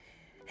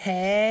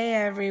Hey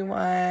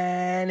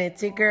everyone,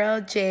 it's your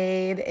girl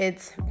Jade.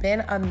 It's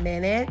been a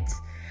minute.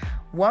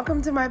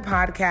 Welcome to my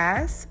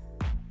podcast,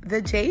 The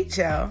Jade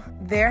Show.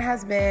 There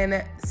has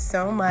been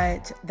so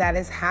much that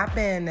has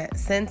happened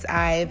since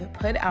I've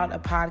put out a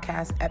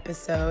podcast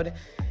episode.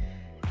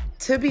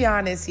 To be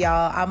honest,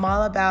 y'all, I'm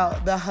all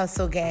about the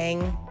hustle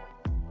gang.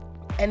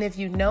 And if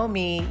you know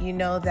me, you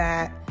know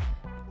that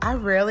I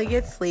rarely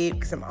get sleep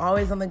because I'm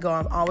always on the go.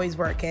 I'm always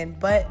working.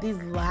 But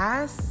these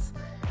last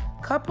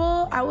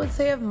couple, I would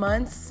say, of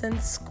months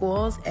since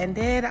school's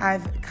ended,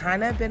 I've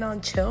kind of been on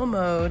chill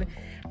mode.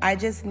 I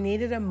just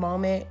needed a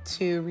moment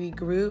to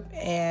regroup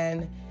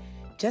and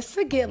just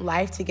to get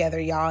life together,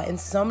 y'all, in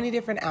so many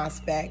different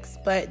aspects.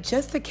 But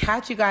just to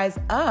catch you guys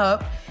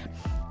up,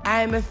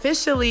 I'm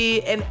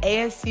officially an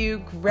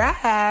ASU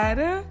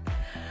grad,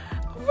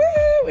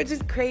 which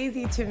is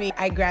crazy to me.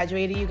 I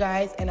graduated, you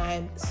guys, and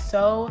I'm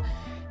so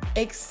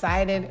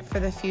excited for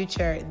the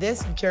future.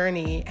 This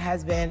journey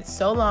has been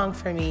so long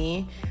for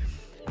me.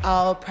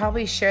 I'll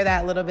probably share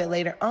that a little bit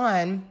later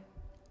on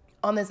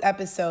this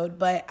episode,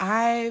 but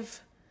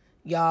I've,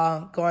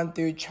 y'all, gone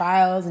through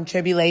trials and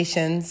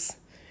tribulations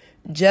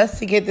just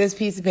to get this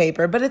piece of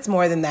paper, but it's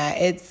more than that.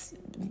 It's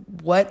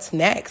what's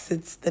next.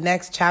 It's the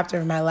next chapter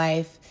of my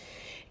life,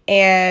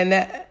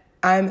 and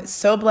I'm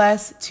so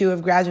blessed to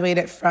have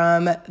graduated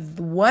from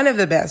one of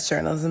the best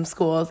journalism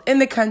schools in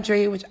the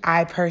country, which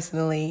I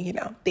personally,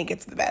 think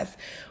it's the best.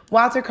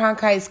 Walter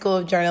Cronkite School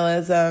of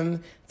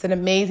Journalism. It's an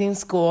amazing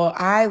school.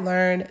 I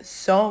learned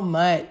so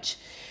much.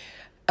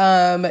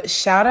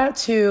 Shout out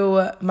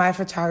to my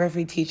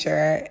photography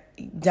teacher,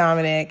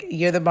 Dominic.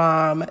 You're the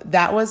bomb.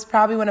 That was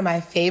probably one of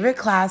my favorite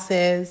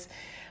classes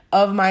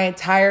of my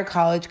entire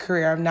college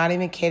career. I'm not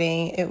even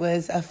kidding. It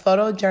was a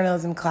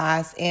photojournalism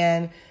class,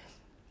 and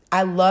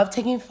I love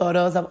taking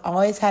photos. I've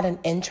always had an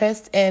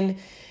interest in,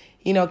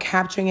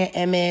 capturing an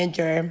image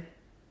or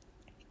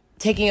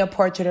taking a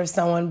portrait of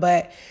someone,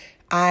 but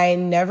I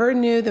never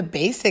knew the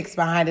basics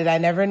behind it. I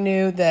never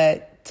knew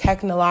the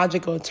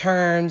technological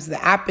terms, the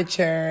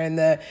aperture, and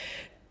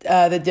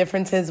the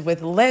differences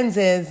with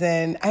lenses.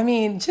 And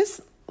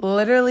just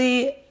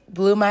literally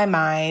blew my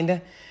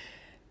mind.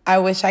 I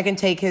wish I could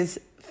take his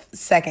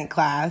second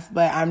class,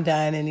 but I'm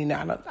done. And,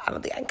 I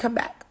don't think I can come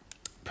back.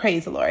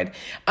 Praise the Lord.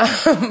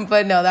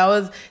 But no, that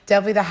was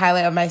definitely the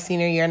highlight of my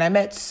senior year. And I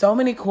met so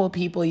many cool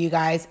people, you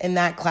guys, in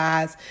that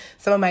class.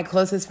 Some of my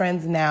closest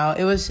friends now.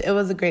 It was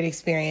a great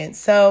experience.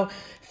 So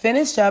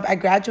finished up, I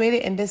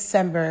graduated in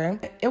December.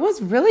 It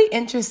was really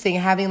interesting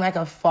having like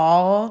a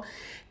fall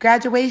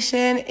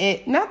graduation.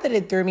 Not that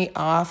it threw me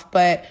off,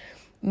 but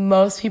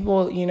most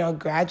people,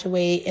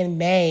 graduate in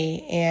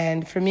May.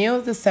 And for me, it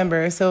was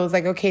December. So it was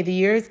like, okay, the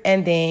year's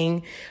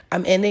ending.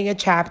 I'm ending a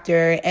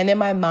chapter. And in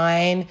my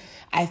mind,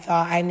 I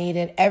thought I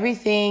needed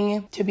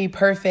everything to be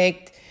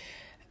perfect.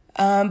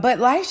 But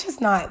life's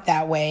just not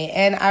that way.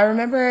 And I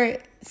remember,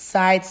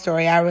 side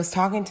story, I was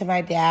talking to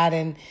my dad,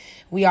 and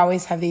we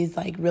always have these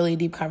like really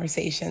deep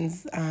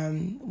conversations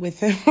with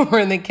him when we're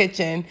in the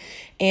kitchen.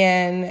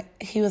 And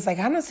he was like,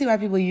 I don't see why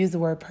people use the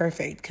word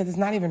perfect because it's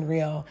not even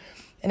real.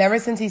 And ever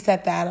since he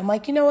said that, I'm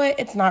like, you know what?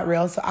 It's not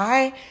real. So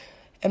I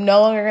am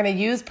no longer going to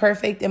use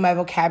perfect in my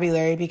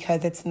vocabulary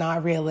because it's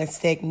not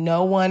realistic.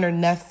 No one or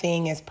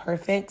nothing is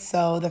perfect.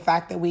 So the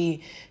fact that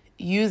we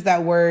use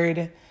that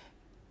word,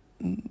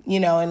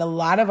 in a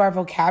lot of our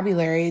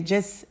vocabulary, it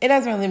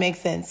doesn't really make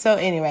sense. So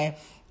anyway,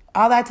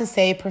 all that to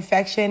say,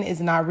 perfection is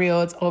not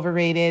real. It's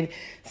overrated.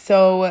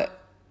 So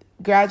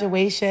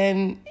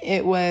graduation,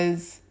 it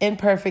was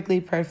imperfectly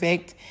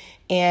perfect.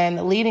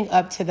 And leading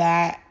up to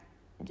that,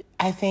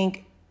 I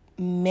think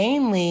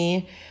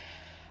mainly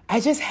I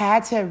just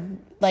had to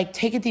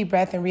take a deep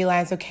breath and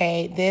realize,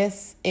 okay,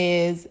 this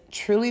is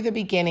truly the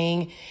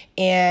beginning.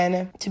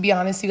 And to be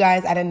honest, you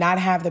guys, I did not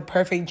have the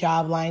perfect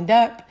job lined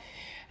up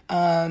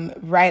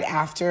right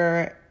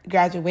after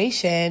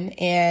graduation.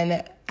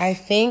 And I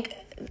think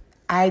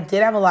I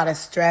did have a lot of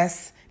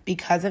stress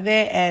because of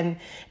it. And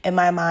in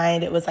my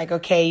mind, it was like,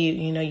 okay,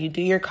 you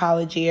do your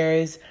college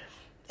years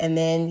and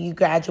then you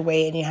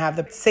graduate and you have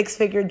the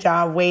 6-figure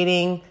job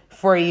waiting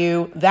for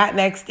you that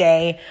next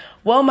day.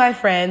 Well, my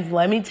friends,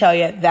 let me tell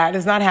you, that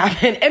does not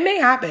happen. It may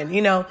happen.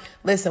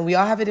 Listen, we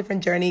all have a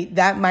different journey.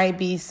 That might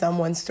be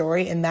someone's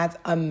story, and that's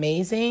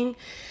amazing.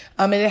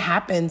 And it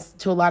happens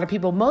to a lot of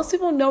people. Most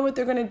people know what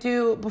they're going to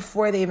do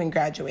before they even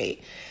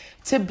graduate.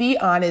 To be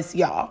honest,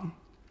 y'all,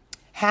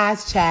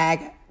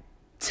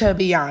 #to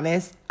be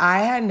honest, I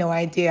had no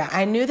idea.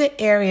 I knew the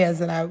areas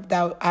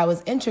that I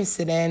was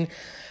interested in,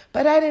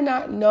 but I did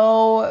not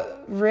know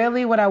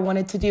really what I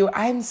wanted to do.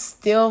 I'm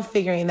still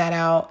figuring that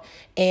out.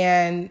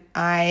 And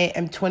I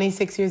am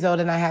 26 years old,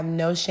 and I have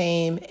no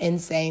shame in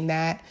saying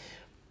that.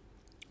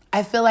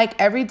 I feel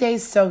like every day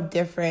is so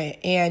different,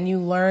 and you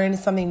learn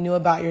something new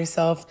about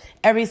yourself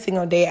every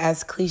single day,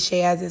 as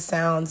cliche as it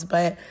sounds.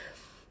 But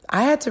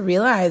I had to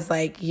realize,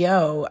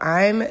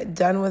 I'm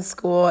done with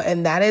school,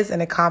 and that is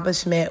an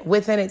accomplishment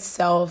within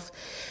itself.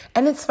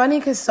 And it's funny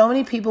because so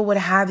many people would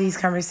have these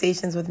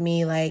conversations with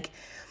me,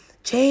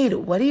 Jade,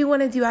 what do you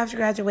want to do after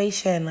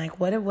graduation? Like,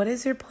 what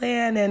is your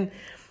plan? And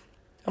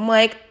I'm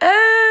like,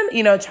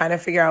 trying to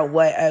figure out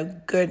what a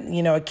good,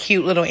 a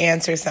cute little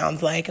answer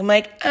sounds like. I'm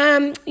like,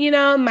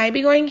 might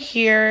be going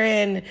here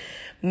and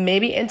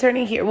maybe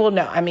interning here. Well,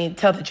 no,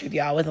 tell the truth,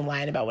 y'all. I wasn't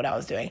lying about what I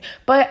was doing.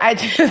 But I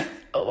just,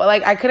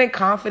 I couldn't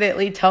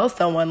confidently tell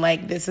someone,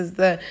 like, this is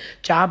the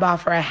job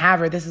offer I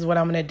have or this is what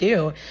I'm going to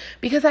do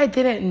because I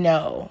didn't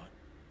know.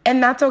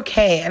 And that's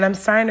okay. And I'm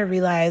starting to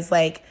realize,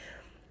 like,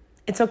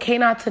 it's okay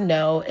not to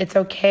know. It's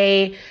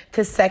okay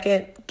to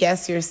second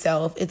guess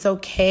yourself. It's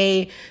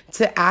okay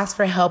to ask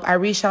for help. I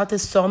reached out to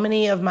so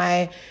many of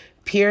my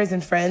peers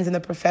and friends in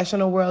the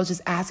professional world,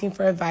 just asking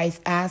for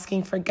advice,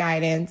 asking for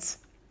guidance,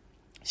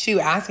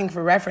 asking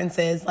for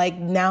references. Like,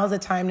 now's the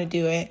time to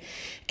do it.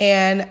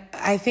 And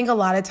I think a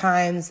lot of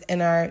times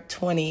in our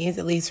 20s,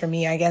 at least for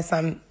me, I guess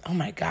I'm in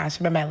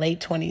my late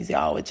 20s,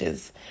 y'all, which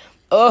is,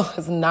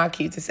 it's not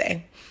cute to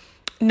say.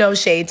 No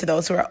shade to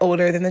those who are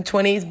older than the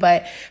 20s,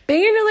 but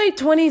being in your late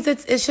 20s,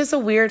 it's just a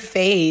weird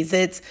phase.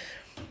 It's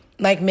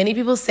like many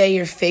people say,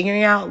 you're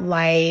figuring out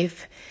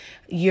life,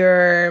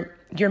 you're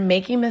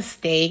making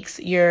mistakes,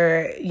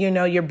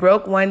 you're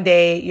broke one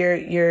day,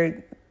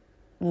 you're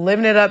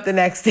living it up the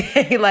next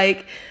day.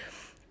 Like,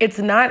 it's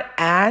not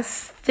as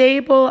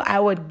stable,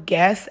 I would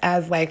guess,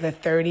 as like the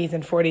 30s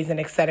and 40s and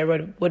et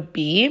cetera would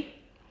be.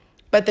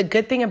 But the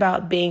good thing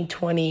about being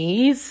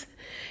 20s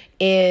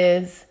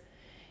is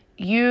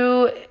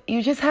you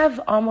just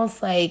have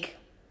almost like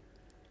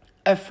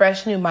a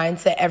fresh new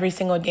mindset every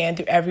single day and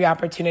through every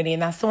opportunity.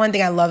 And that's the one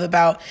thing I love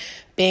about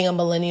being a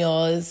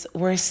millennial is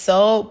we're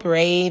so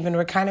brave and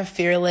we're kind of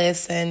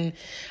fearless. And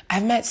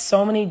I've met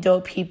so many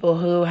dope people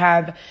who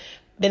have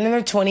been in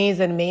their 20s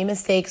and made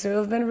mistakes or who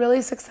have been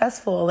really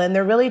successful, and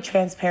they're really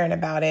transparent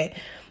about it.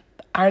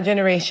 Our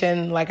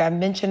generation, like I've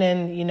mentioned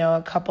in,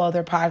 a couple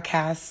other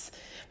podcasts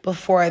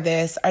before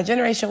this, our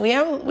generation, we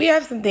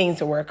have some things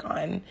to work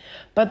on.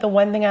 But the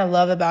one thing I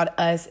love about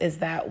us is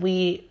that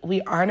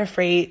we aren't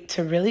afraid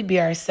to really be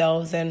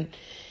ourselves, and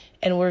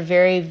we're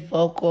very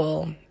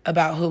vocal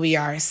about who we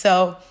are.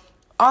 So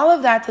all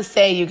of that to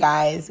say, you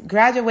guys,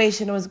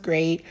 graduation was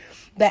great.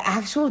 The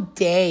actual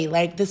day,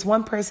 like this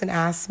one person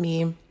asked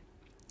me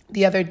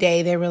the other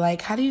day, they were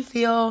like, how do you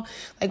feel?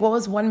 Like, what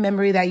was one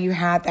memory that you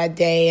had that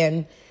day?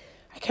 And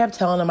I kept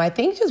telling them, I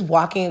think just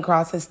walking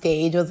across the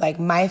stage was like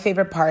my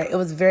favorite part. It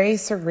was very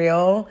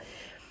surreal.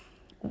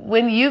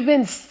 When you've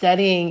been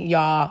studying,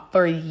 y'all,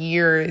 for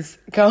years,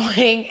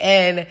 going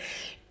and,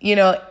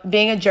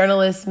 being a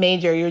journalist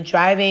major, you're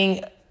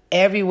driving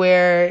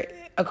everywhere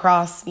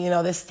across,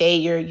 the state,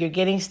 you're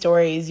getting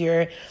stories,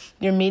 you're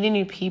meeting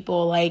new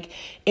people. Like,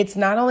 it's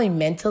not only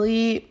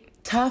mentally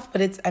tough, but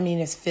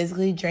it's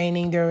physically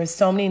draining. There were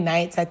so many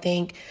nights, I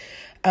think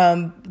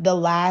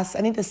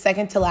the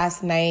second to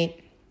last night,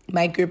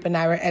 my group and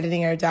I were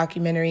editing our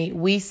documentary.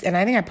 And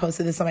I think I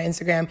posted this on my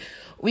Instagram.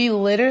 We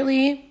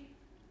literally,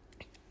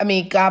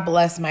 God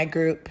bless my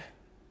group.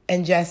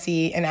 And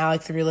Jesse and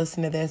Alex, if you're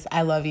listening to this,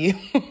 I love you.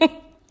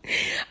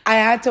 I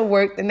had to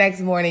work the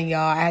next morning, y'all.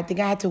 I think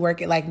I had to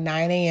work at like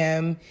 9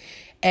 a.m.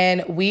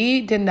 And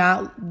we did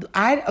not,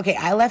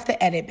 I left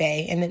the edit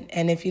bay.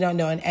 And if you don't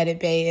know, an edit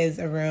bay is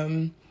a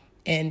room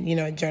in,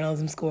 a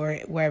journalism school or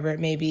wherever it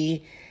may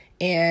be.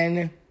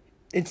 And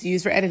it's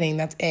used for editing.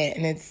 That's it.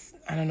 And it's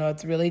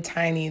really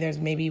tiny. There's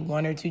maybe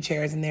 1 or 2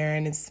 chairs in there,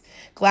 and it's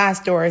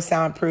glass doors,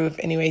 soundproof.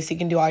 Anyway, so you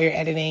can do all your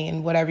editing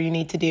and whatever you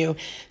need to do.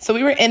 So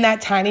we were in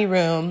that tiny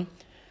room.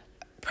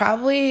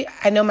 Probably,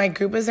 I know my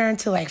group was there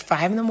until like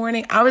 5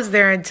 a.m. I was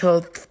there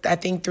until I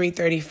think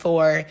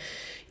 3:34.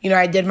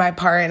 I did my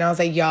part and I was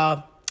like,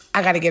 y'all,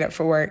 I got to get up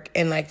for work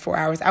in like 4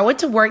 hours. I went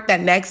to work that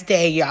next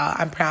day, y'all.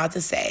 I'm proud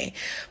to say.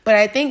 But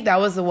I think that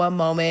was the one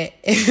moment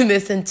in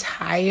this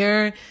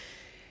entire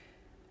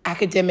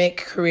academic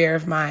career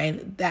of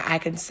mine that I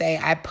can say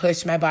I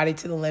pushed my body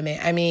to the limit.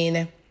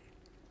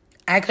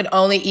 I could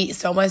only eat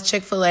so much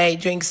Chick-fil-A,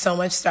 drink so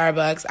much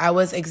Starbucks. I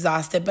was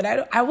exhausted, but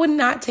I would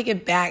not take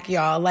it back,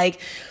 y'all. Like,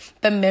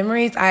 the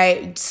memories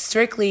I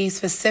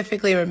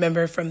specifically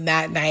remember from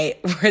that night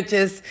were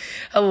just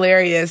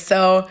hilarious.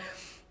 So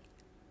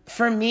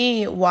for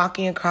me,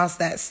 walking across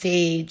that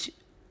stage,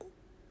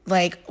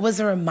 like, was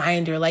a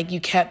reminder, like,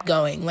 you kept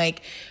going.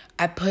 Like,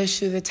 I pushed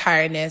through the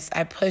tiredness.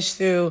 I pushed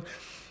through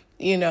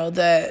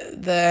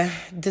the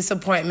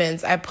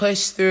disappointments. I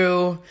pushed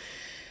through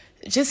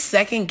just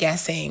second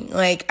guessing.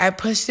 Like, I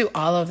pushed through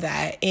all of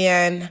that.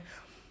 And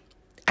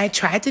I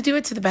tried to do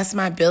it to the best of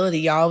my ability,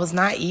 y'all. It was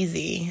not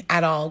easy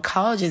at all.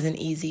 College isn't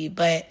easy,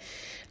 but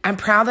I'm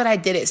proud that I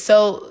did it.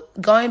 So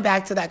going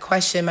back to that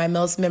question, my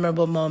most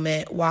memorable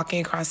moment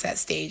walking across that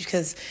stage,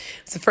 because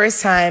it's the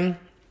first time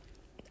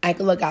I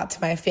could look out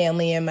to my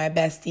family and my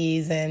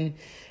besties and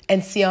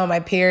see all my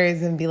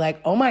peers and be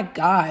like, oh my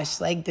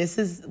gosh, like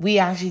we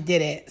actually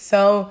did it.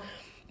 So,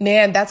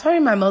 man, that's probably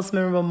my most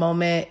memorable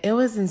moment. It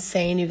was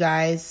insane, you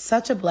guys.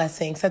 Such a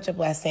blessing, such a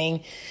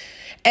blessing.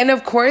 And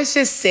of course,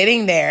 just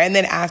sitting there. And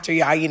then after,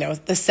 y'all,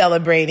 the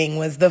celebrating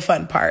was the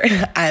fun part,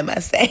 I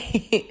must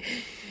say.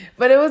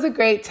 But it was a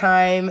great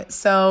time.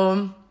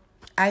 So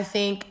I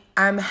think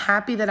I'm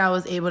happy that I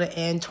was able to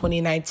end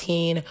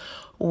 2019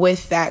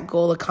 with that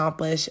goal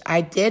accomplished.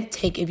 I did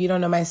take, if you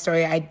don't know my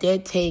story, I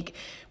did take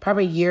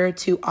probably a year or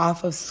two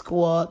off of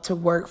school to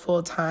work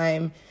full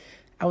time.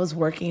 I was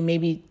working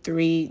maybe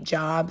 3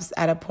 jobs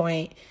at a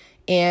point,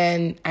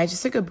 and I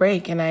just took a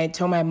break. And I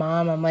told my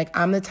mom, I'm like,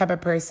 I'm the type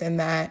of person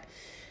that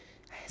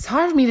it's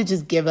hard for me to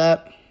just give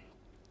up.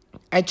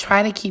 I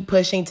try to keep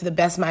pushing to the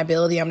best of my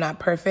ability. I'm not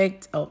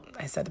perfect. Oh,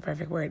 I said the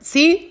perfect word.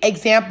 See?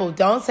 Example.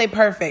 Don't say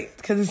perfect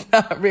because it's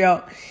not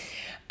real.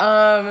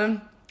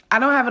 I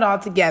don't have it all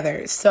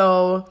together.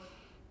 So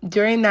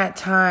during that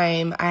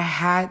time, I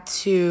had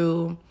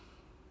to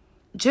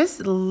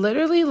just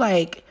literally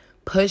like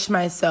push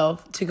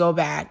myself to go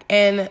back.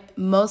 And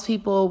most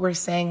people were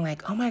saying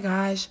like, oh my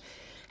gosh,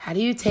 how do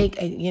you take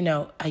a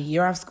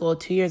year off school,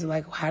 2 years?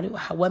 Like,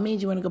 what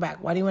made you want to go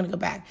back? Why do you want to go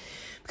back?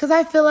 Because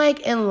I feel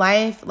like in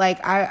life,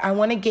 like I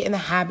want to get in the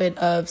habit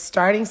of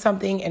starting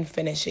something and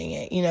finishing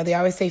it. You know, they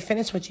always say,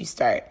 finish what you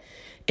start.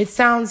 It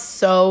sounds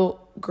so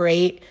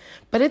great,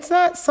 but it's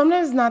not,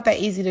 sometimes not that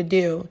easy to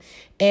do.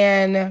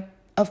 And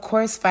of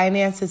course,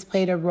 finances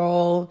played a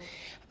role.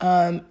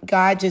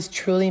 God just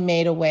truly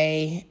made a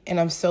way. And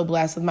I'm so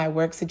blessed with my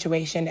work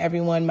situation.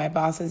 Everyone, my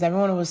bosses,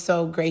 everyone was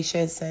so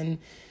gracious and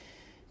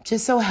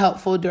just so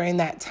helpful during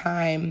that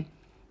time.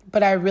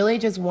 But I really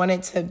just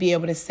wanted to be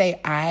able to say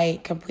I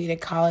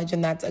completed college,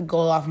 and that's a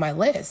goal off my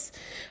list.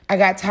 I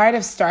got tired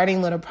of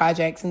starting little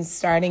projects and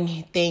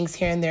starting things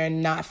here and there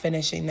and not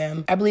finishing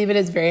them. I believe it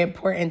is very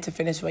important to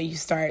finish what you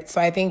start. So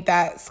I think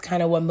that's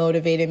kind of what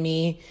motivated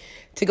me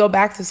to go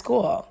back to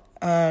school.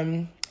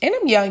 And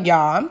I'm young,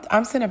 y'all.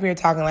 I'm sitting up here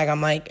talking like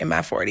I'm like in my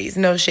 40s.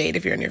 No shade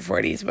if you're in your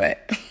 40s,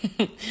 but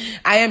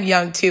I am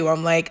young too.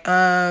 I'm like,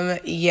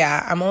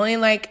 yeah, I'm only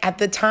like, at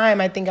the time,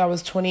 I think I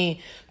was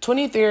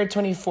 23 or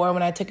 24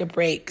 when I took a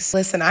break. So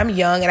listen, I'm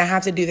young and I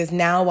have to do this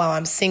now while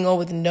I'm single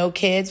with no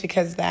kids,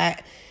 because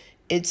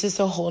it's just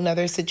a whole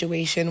nother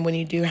situation when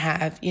you do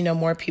have,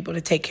 more people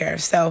to take care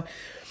of. So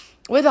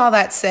with all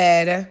that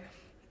said,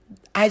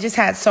 I just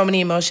had so many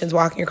emotions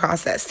walking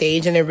across that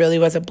stage, and it really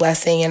was a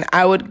blessing. And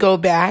I would go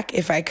back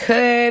if I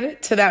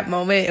could to that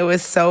moment. It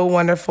was so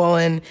wonderful,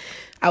 and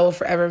I will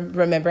forever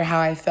remember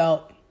how I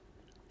felt.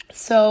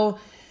 So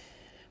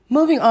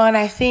moving on,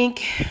 I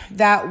think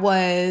that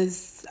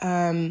was,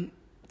 to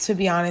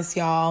be honest,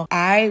 y'all,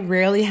 I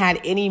rarely had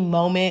any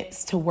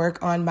moments to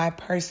work on my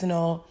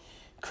personal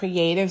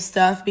creative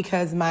stuff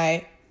because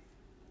my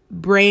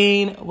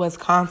brain was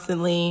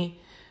constantly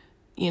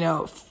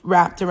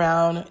wrapped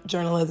around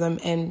journalism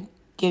and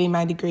getting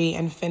my degree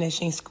and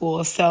finishing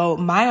school. So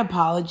my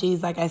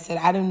apologies. Like I said,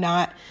 I do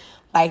not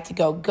like to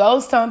go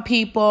ghost on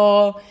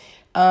people.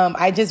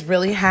 I just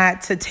really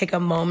had to take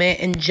a moment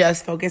and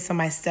just focus on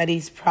my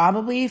studies,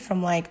 probably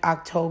from like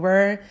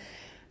October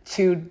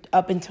to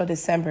up until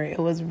December. It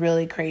was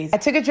really crazy. I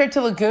took a trip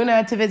to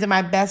Laguna to visit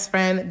my best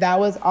friend. That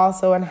was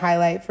also a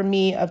highlight for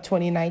me of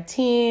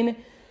 2019.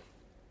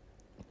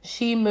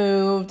 She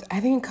moved, I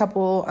think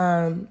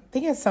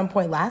at some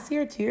point last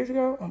year, 2 years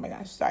ago. Oh my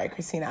gosh, sorry,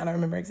 Christina, I don't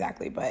remember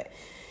exactly, but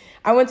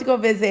I went to go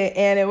visit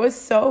and it was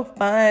so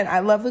fun. I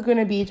love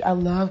Laguna Beach. I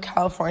love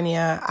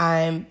California.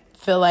 I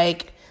feel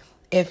like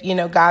if,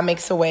 God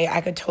makes a way,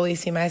 I could totally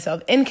see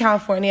myself in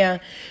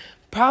California.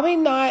 Probably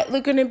not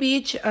Laguna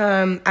Beach.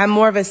 I'm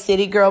more of a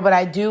city girl, but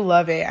I do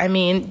love it. I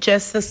mean,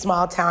 just the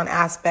small town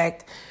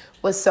aspect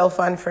was so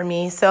fun for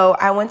me. So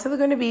I went to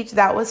Laguna Beach.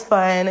 That was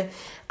fun.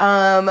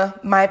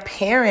 My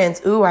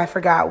parents, I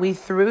forgot. We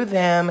threw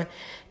them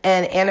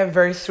an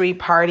anniversary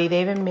party.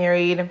 They've been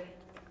married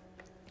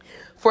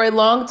for a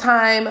long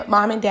time.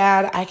 Mom and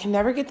dad, I can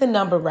never get the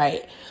number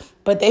right,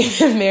 but they've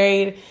been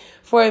married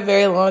for a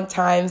very long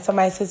time. So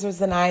my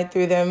sisters and I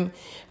threw them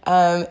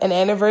an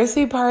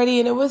anniversary party,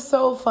 and it was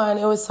so fun.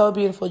 It was so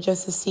beautiful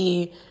just to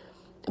see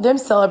them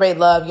celebrate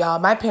love, y'all.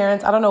 My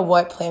parents, I don't know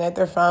what planet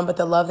they're from, but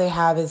the love they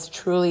have is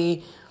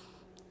truly,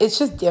 it's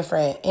just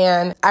different.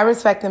 And I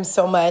respect them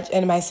so much.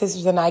 And my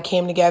sisters and I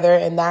came together,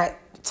 and that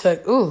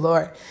took a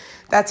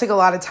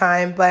lot of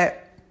time,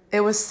 but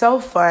it was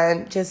so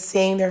fun just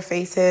seeing their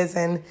faces.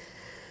 And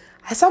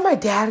I saw my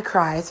dad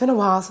cry. It's been a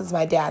while since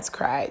my dad's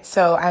cried.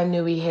 So I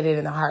knew we hit it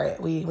in the heart.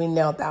 We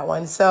nailed that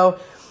one. So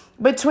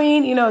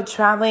between,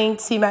 traveling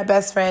to see my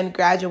best friend,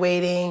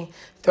 graduating,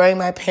 throwing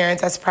my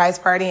parents a surprise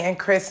party, and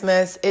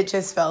Christmas, it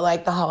just felt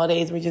like the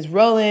holidays were just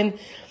rolling,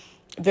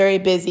 very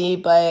busy,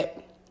 but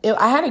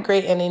I had a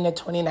great ending to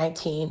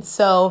 2019.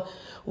 So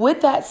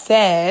with that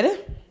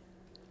said,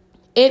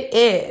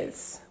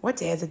 what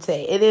day is it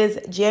today? It is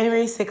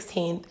January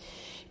 16th.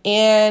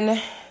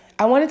 And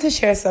I wanted to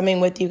share something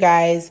with you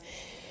guys.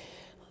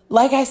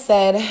 Like I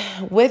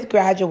said, with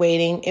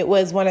graduating, it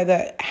was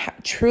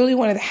truly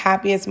one of the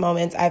happiest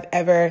moments I've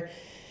ever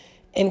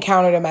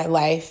encountered in my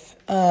life.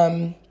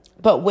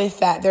 But with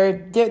that, there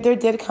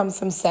did come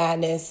some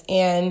sadness,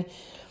 and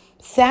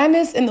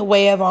sadness in the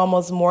way of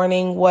almost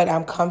mourning what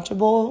I'm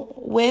comfortable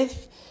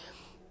with,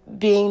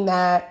 being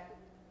that,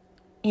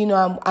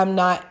 I'm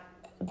not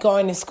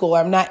going to school.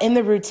 I'm not in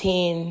the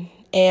routine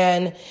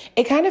And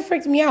it kind of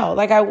freaked me out.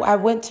 Like I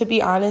went, to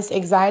be honest,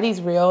 anxiety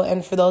is real.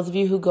 And for those of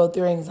you who go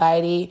through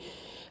anxiety,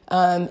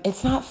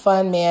 it's not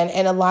fun, man.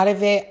 And a lot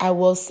of it, I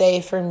will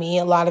say for me,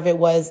 a lot of it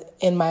was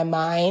in my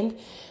mind.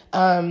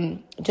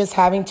 Just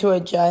having to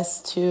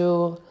adjust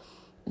to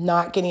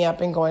not getting up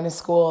and going to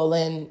school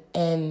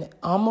and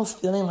almost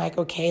feeling like,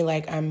 okay,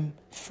 like I'm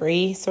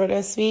free, so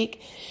to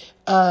speak.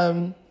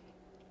 But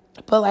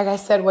like I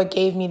said, what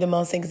gave me the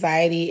most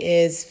anxiety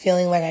is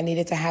feeling like I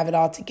needed to have it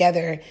all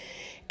together.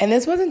 And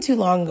this wasn't too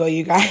long ago,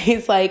 you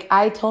guys. Like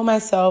I told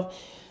myself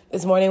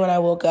this morning when I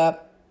woke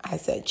up, I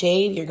said,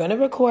 Jade, you're going to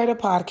record a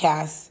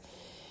podcast.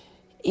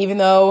 Even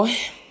though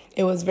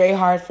it was very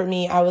hard for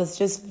me, I was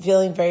just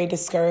feeling very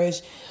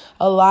discouraged.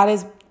 A lot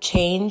has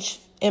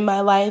changed in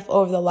my life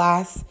over the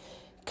last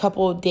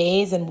couple of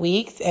days and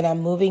weeks, and I'm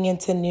moving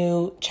into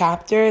new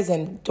chapters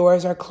and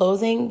doors are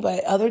closing,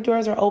 but other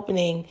doors are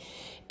opening.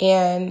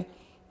 And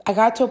I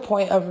got to a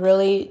point of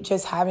really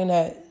just having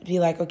to be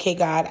like, okay,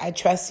 God, I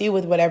trust you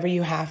with whatever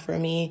you have for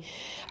me.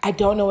 I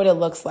don't know what it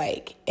looks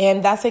like.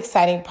 And that's the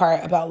exciting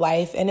part about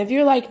life. And if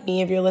you're like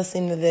me, if you're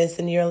listening to this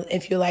and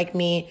if you're like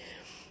me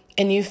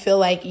and you feel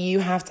like you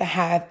have to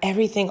have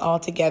everything all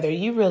together,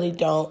 you really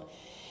don't.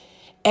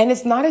 And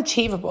it's not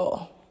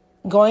achievable.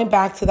 Going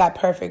back to that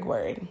perfect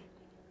word,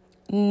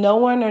 no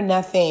one or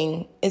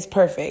nothing is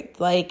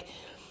perfect.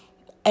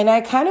 And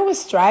I kind of was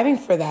striving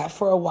for that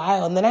for a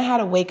while. And then I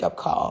had a wake-up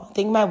call. I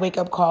think my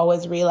wake-up call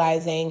was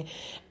realizing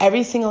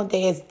every single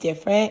day is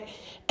different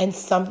and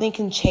something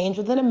can change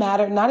within a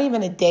matter, not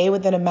even a day,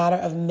 within a matter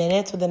of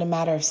minutes, within a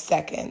matter of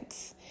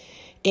seconds.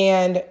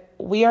 And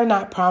we are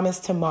not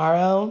promised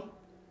tomorrow.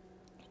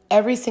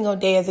 Every single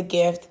day is a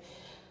gift.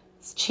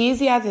 As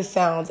cheesy as it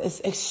sounds, it's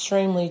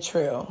extremely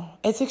true.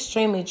 It's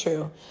extremely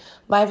true.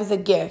 Life is a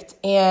gift.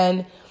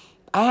 And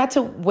I had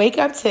to wake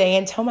up today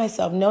and tell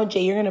myself, no,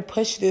 Jay, you're going to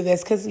push through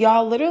this. Because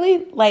y'all,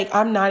 literally,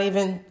 I'm not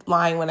even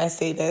lying when I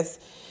say this.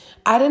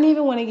 I didn't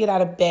even want to get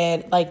out of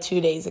bed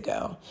 2 days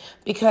ago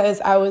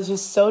because I was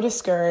just so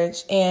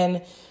discouraged.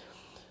 And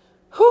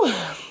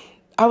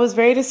I was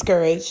very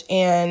discouraged.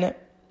 And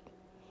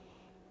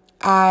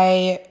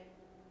I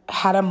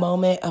had a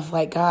moment of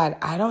God,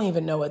 I don't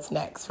even know what's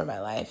next for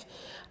my life.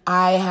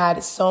 I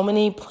had so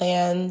many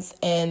plans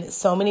and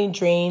so many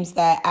dreams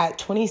that at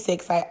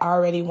 26, I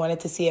already wanted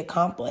to see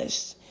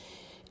accomplished.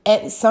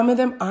 And some of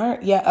them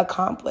aren't yet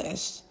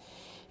accomplished.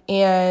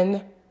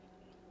 And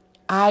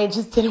I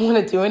just didn't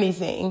want to do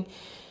anything.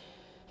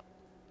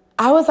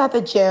 I was at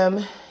the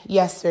gym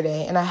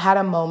yesterday and I had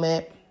a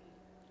moment,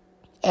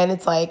 and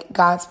it's like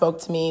God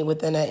spoke to me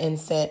within an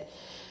instant.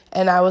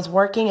 And I was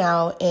working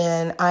out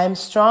and I'm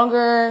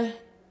stronger.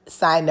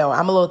 Side note,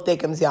 I'm a little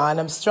thickums, y'all, and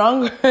I'm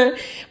stronger.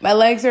 My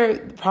legs are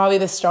probably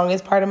the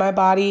strongest part of my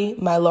body,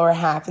 my lower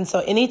half. And so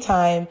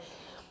anytime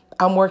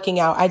I'm working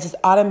out, I just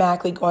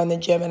automatically go in the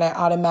gym and I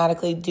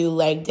automatically do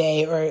leg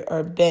day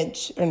or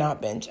bench, or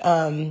not bench,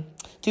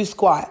 do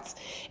squats.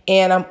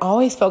 And I'm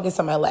always focused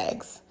on my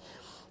legs.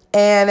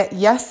 And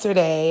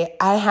yesterday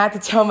I had to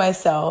tell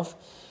myself,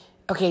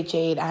 okay,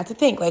 Jade, I have to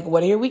think,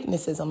 what are your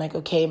weaknesses? I'm like,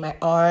 okay, my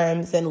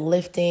arms and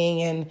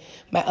lifting and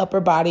my upper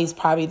body is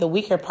probably the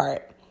weaker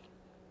part.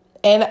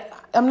 And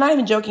I'm not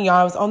even joking, y'all.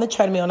 I was on the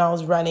treadmill and I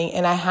was running,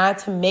 and I had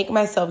to make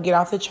myself get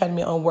off the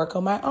treadmill and work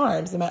on my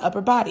arms and my upper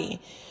body.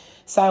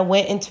 So I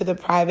went into the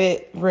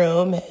private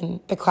room and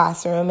the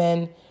classroom,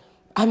 and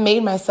I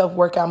made myself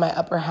work out my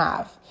upper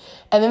half.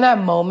 And in that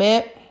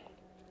moment,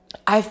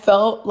 I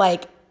felt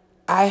like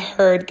I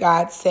heard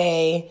God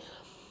say,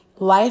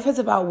 life is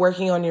about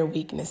working on your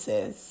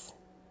weaknesses,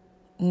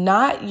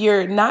 not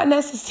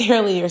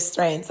necessarily your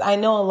strengths. I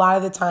know a lot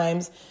of the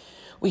times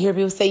we hear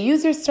people say,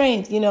 use your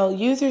strength,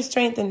 use your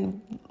strength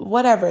and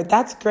whatever.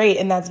 That's great.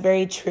 And that's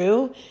very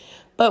true.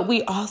 But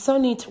we also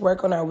need to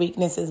work on our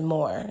weaknesses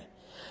more,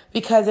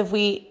 because if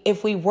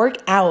we work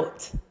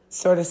out,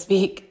 so to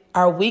speak,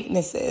 our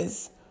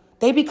weaknesses,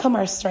 they become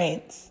our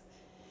strengths.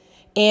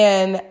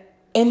 And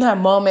in that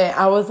moment,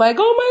 I was like,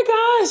 oh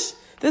my gosh,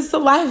 this is a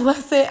life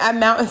lesson at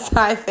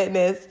Mountainside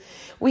Fitness.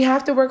 We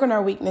have to work on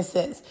our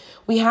weaknesses.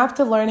 We have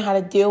to learn how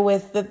to deal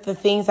with the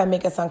things that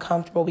make us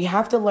uncomfortable. We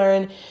have to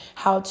learn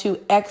how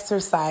to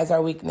exercise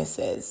our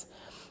weaknesses.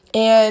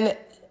 And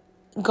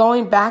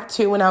going back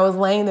to when I was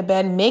laying in the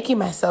bed, making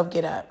myself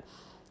get up.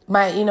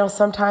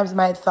 Sometimes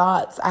my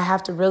thoughts, I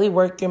have to really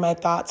work through my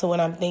thoughts of what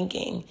I'm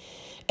thinking.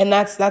 And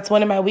that's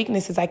one of my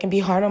weaknesses. I can be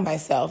hard on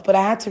myself. But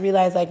I had to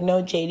realize,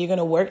 no, Jade, you're going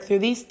to work through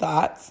these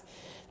thoughts.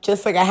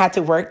 Just like I had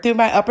to work through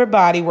my upper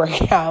body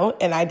workout,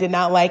 and I did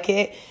not like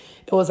it.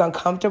 It was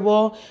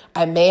uncomfortable.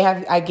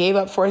 I gave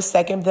up for a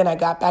second, then I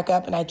got back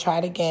up and I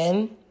tried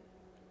again.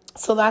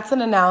 So that's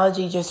an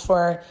analogy just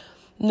for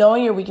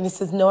knowing your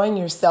weaknesses, knowing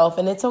yourself.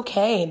 And it's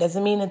okay. It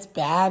doesn't mean it's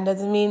bad. It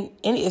doesn't mean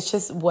it's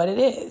just what it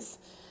is.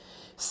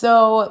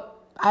 So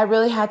I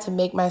really had to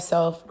make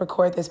myself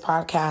record this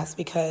podcast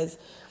because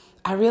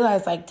I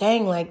realized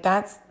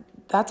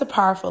that's a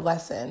powerful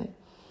lesson.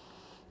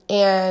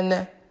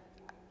 And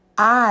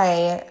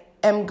I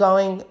am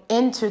going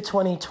into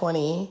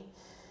 2020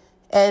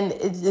 And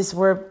it's just,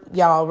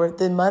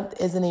 the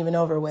month isn't even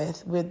over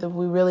with.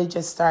 We really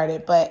just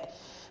started. But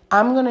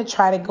I'm going to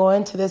try to go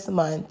into this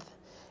month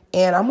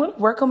and I'm going to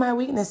work on my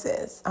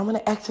weaknesses. I'm going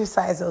to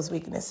exercise those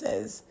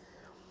weaknesses.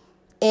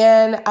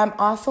 And I'm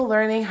also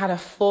learning how to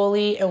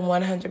fully and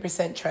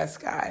 100% trust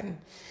God.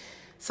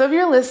 So if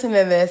you're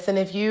listening to this and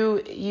if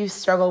you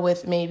struggle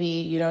with maybe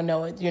you don't know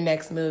what your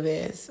next move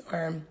is,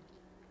 or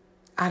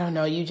I don't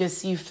know,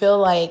 you feel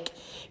like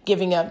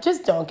giving up,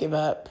 just don't give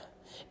up.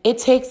 It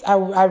takes,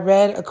 I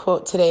read a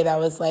quote today that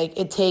was like,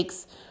 it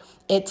takes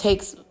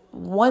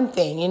one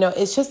thing,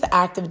 it's just the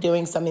act of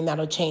doing something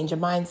that'll change a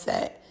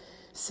mindset.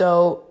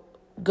 So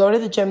go to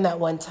the gym that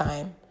one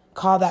time,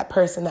 call that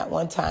person that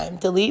one time,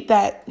 delete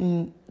that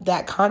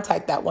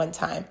contact that one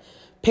time,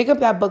 pick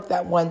up that book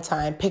that one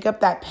time, pick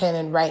up that pen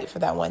and write for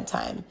that one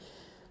time.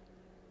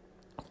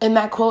 And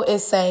that quote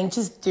is saying,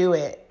 just do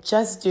it.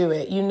 Just do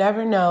it. You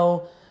never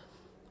know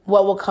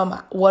what'll come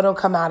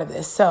out of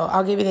this. So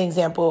I'll give you an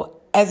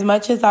example. As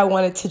much as I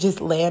wanted to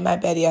just lay in my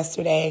bed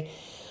yesterday,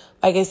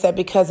 like I said,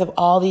 because of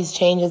all these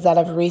changes that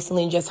have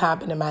recently just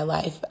happened in my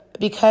life,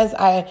 because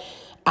I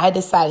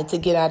decided to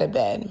get out of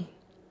bed,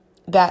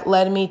 that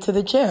led me to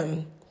the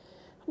gym,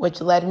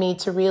 which led me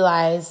to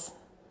realize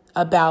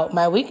about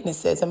my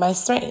weaknesses and my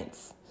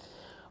strengths,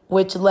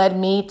 which led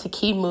me to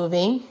keep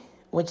moving,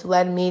 which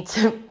led me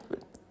to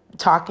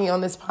talking on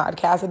this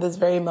podcast at this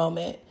very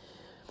moment.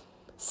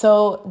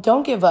 So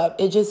don't give up.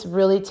 It just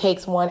really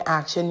takes one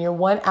action. You're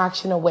one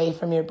action away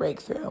from your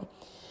breakthrough.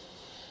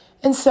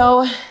 And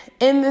so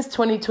in this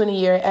 2020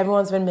 year,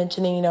 everyone's been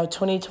mentioning,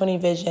 2020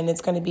 vision.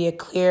 It's going to be a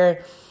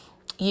clear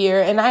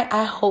year. And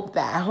I hope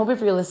that. I hope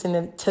if you're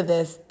listening to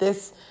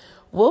this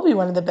will be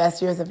one of the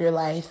best years of your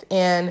life.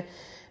 And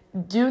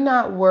do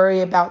not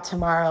worry about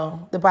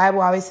tomorrow. The Bible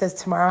always says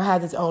tomorrow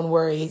has its own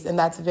worries, and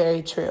that's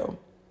very true.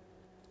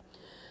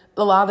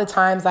 A lot of the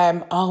times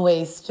I'm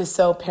always just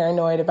so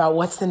paranoid about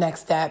what's the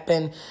next step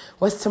and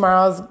what's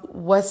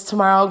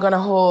tomorrow going to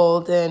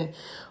hold and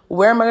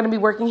where am I going to be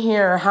working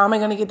here or how am I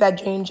going to get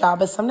that dream job.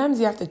 But sometimes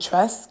you have to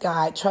trust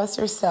God, trust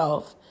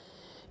yourself,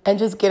 and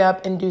just get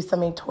up and do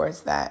something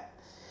towards that,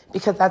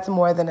 because that's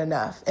more than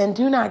enough. And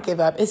do not give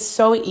up. It's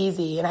so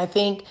easy. And I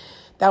think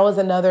that was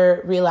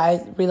another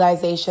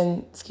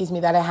realization,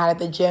 that I had at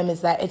the gym,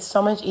 is that it's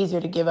so much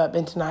easier to give up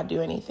than to not do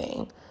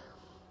anything.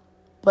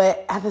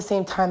 But at the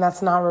same time,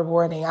 that's not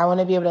rewarding. I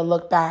want to be able to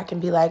look back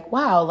and be like,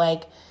 wow,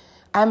 like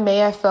I may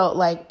have felt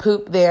like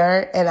poop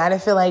there and I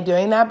didn't feel like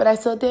doing that, but I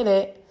still did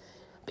it,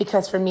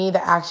 because for me,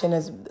 the action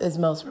is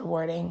most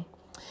rewarding.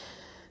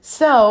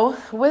 So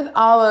with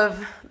all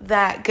of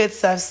that good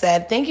stuff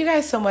said, thank you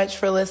guys so much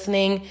for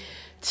listening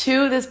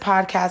to this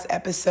podcast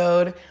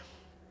episode.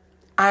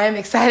 I am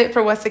excited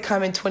for what's to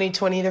come in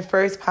 2020, the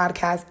first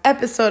podcast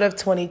episode of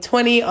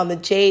 2020 on The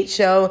Jade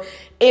Show.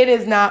 It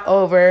is not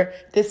over,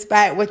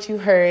 despite what you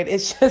heard.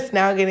 It's just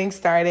now getting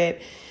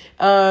started.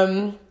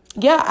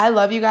 I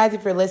love you guys.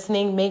 If you're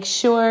listening, make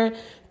sure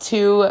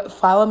to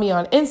follow me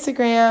on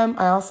Instagram.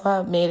 I also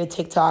have made a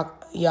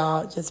TikTok.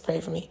 Y'all, just pray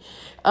for me.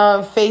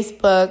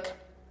 Facebook,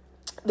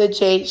 The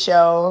Jade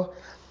Show.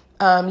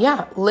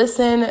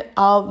 Listen.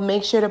 I'll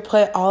make sure to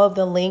put all of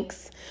the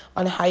links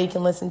on how you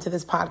can listen to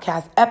this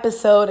podcast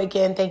episode.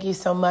 Again, thank you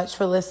so much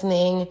for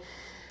listening.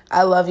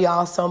 I love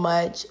y'all so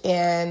much,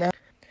 and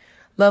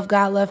love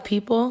God, love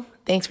people.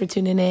 Thanks for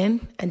tuning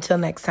in. Until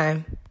next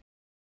time.